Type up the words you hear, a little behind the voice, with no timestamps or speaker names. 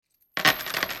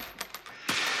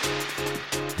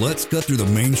Let's cut through the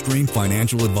mainstream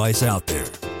financial advice out there.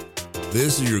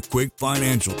 This is your quick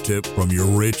financial tip from your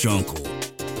rich uncle.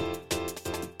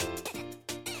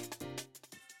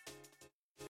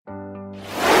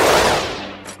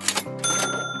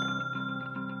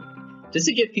 Just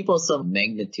to give people some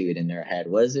magnitude in their head,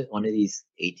 what does one of these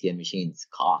ATM machines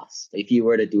cost? If you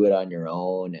were to do it on your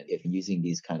own, and if using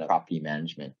these kind of property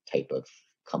management type of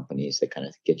companies that kind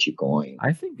of get you going.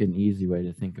 I think an easy way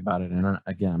to think about it, and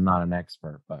again, I'm not an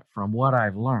expert, but from what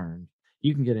I've learned,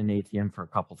 you can get an ATM for a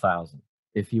couple thousand.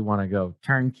 If you want to go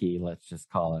turnkey, let's just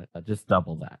call it, just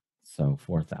double that. So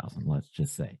 4,000, let's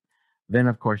just say. Then,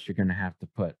 of course, you're going to have to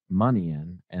put money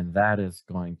in, and that is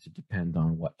going to depend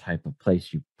on what type of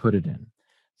place you put it in.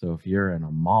 So if you're in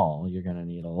a mall, you're going to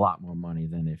need a lot more money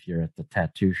than if you're at the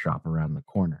tattoo shop around the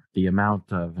corner. The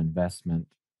amount of investment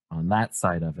on that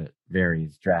side of it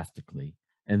varies drastically.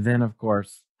 And then, of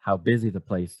course, how busy the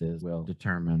place is will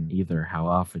determine either how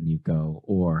often you go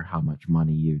or how much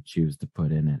money you choose to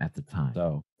put in it at the time.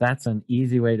 So that's an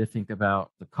easy way to think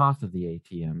about the cost of the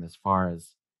ATM. As far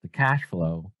as the cash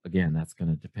flow, again, that's going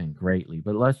to depend greatly,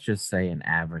 but let's just say an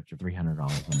average of $300 a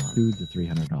month, $200 to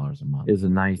 $300 a month is a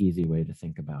nice, easy way to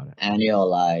think about it.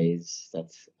 Annualize,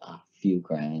 that's a few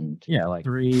grand. Yeah, like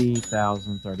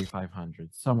 3,000,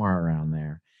 3,500, somewhere around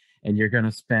there. And you're going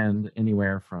to spend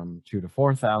anywhere from 2,000 to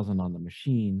 4,000 on the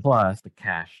machine plus the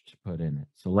cash to put in it.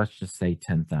 So let's just say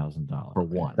 $10,000 for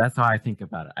one. That's how I think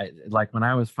about it. Like when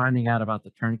I was finding out about the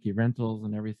turnkey rentals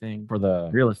and everything for the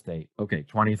real estate, okay,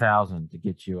 $20,000 to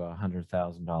get you a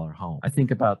 $100,000 home. I think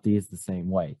about these the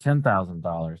same way.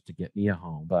 $10,000 to get me a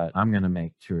home, but I'm going to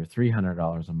make $200 or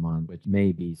 $300 a month, which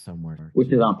may be somewhere.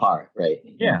 Which is on par, right?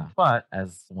 Yeah. But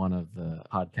as one of the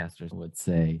podcasters would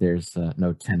say, there's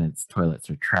no tenants, toilets,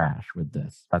 or trash with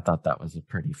this. I thought that was a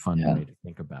pretty fun way to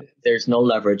think about it. There's no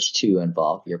leverage to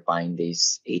involve. You're buying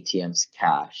these ATMs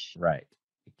cash. Right.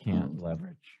 You can't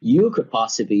leverage. You could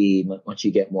possibly, once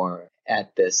you get more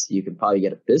at this, you can probably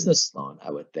get a business loan,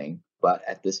 I would think. But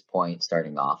at this point,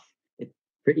 starting off, it's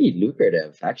pretty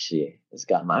lucrative. Actually, it's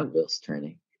got my wheels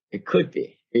turning. It could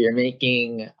be. You're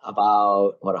making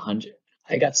about, 100?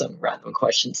 I got some random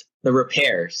questions. The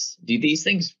repairs, do these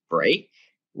things break?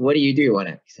 What do you do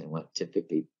what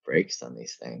typically breaks on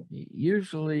these things?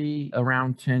 Usually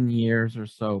around 10 years or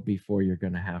so before you're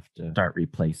going to have to start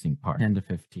replacing parts, 10 to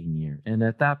 15 years. And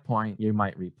at that point, you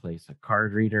might replace a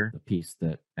card reader, the piece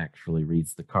that actually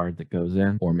reads the card that goes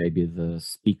in, or maybe the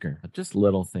speaker, just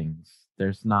little things.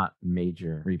 There's not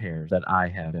major repairs that I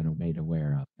have been made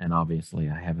aware of. And obviously,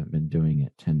 I haven't been doing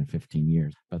it 10 to 15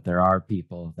 years, but there are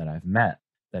people that I've met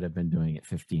that have been doing it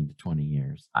 15 to 20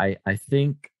 years. I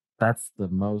think that's the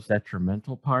most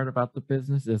detrimental part about the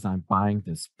business is I'm buying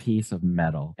this piece of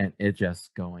metal and it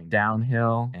just going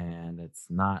downhill, and it's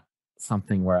not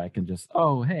something where I can just,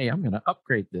 oh, hey, I'm going to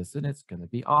upgrade this and it's going to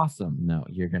be awesome. No,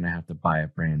 you're going to have to buy a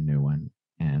brand new one.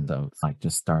 And so it's like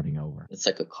just starting over. It's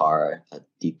like a car, a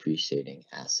depreciating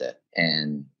asset.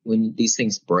 And when these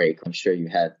things break, I'm sure you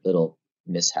had little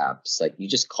mishaps. Like you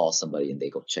just call somebody and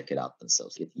they go check it out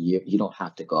themselves. You don't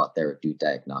have to go out there and do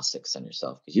diagnostics on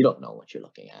yourself because you don't know what you're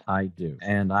looking at. I do.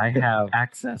 And I have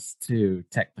access to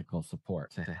technical support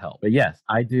to help. But yes,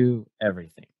 I do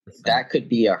everything. That could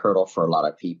be a hurdle for a lot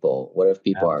of people. What if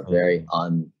people are very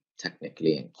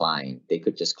technically inclined? They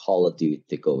could just call a dude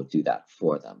to go do that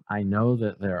for them. I know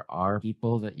that there are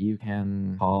people that you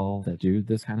can call that do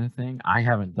this kind of thing. I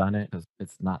haven't done it because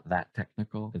it's not that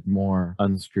technical. It's more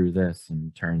unscrew this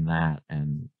and turn that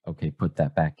and okay, put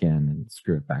that back in and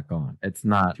screw it back on. It's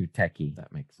not too techy, if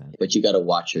that makes sense. But you got to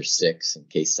watch your six in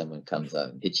case someone comes out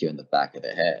and hits you in the back of the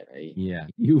head, right? Yeah.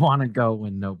 You want to go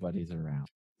when nobody's around.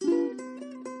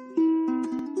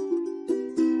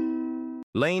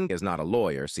 Lane is not a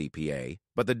lawyer, CPA,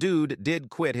 but the dude did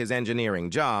quit his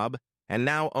engineering job and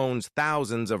now owns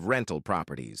thousands of rental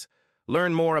properties.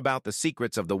 Learn more about the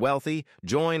secrets of the wealthy.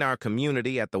 Join our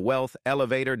community at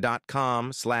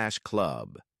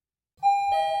thewealthelevator.com/club.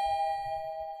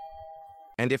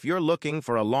 And if you're looking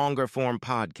for a longer form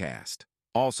podcast,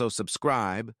 also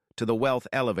subscribe to the Wealth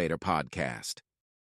Elevator podcast.